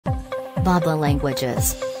bab.la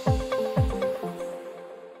languages.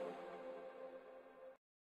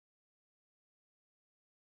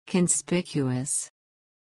 Conspicuous.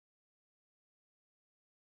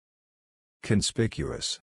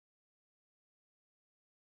 Conspicuous.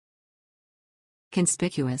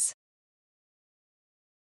 Conspicuous.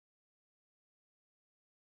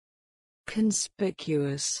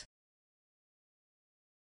 Conspicuous.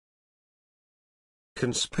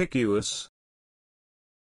 Conspicuous.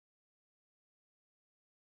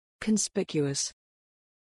 Conspicuous.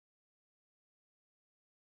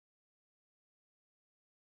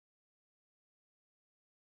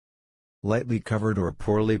 Lightly covered or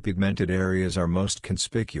poorly pigmented areas are most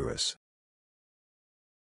conspicuous.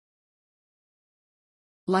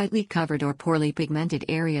 Lightly covered or poorly pigmented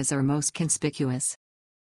areas are most conspicuous.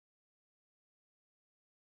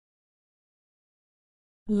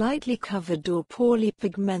 Lightly covered or poorly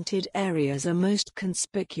pigmented areas are most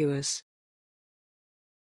conspicuous.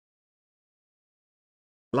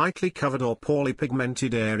 Lightly covered or poorly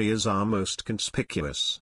pigmented areas are most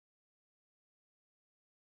conspicuous.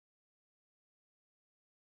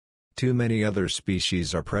 Too many other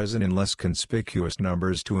species are present in less conspicuous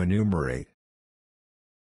numbers to enumerate.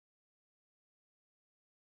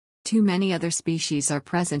 Too many other species are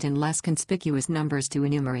present in less conspicuous numbers to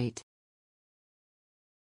enumerate.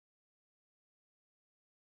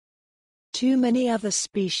 Too many other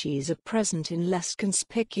species are present in less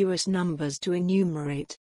conspicuous numbers to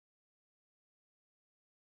enumerate.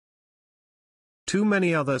 Too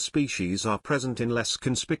many other species are present in less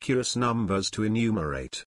conspicuous numbers to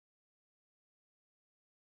enumerate.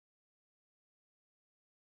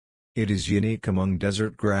 It is unique among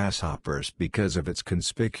desert grasshoppers because of its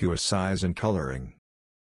conspicuous size and coloring.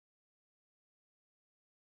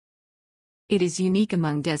 It is unique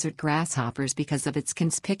among desert grasshoppers because of its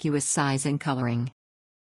conspicuous size and coloring.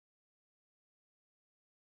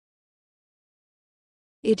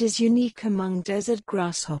 It is unique among desert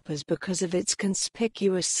grasshoppers because of its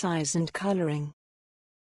conspicuous size and coloring.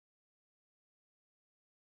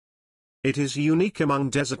 It is unique among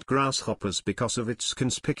desert grasshoppers because of its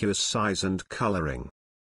conspicuous size and coloring.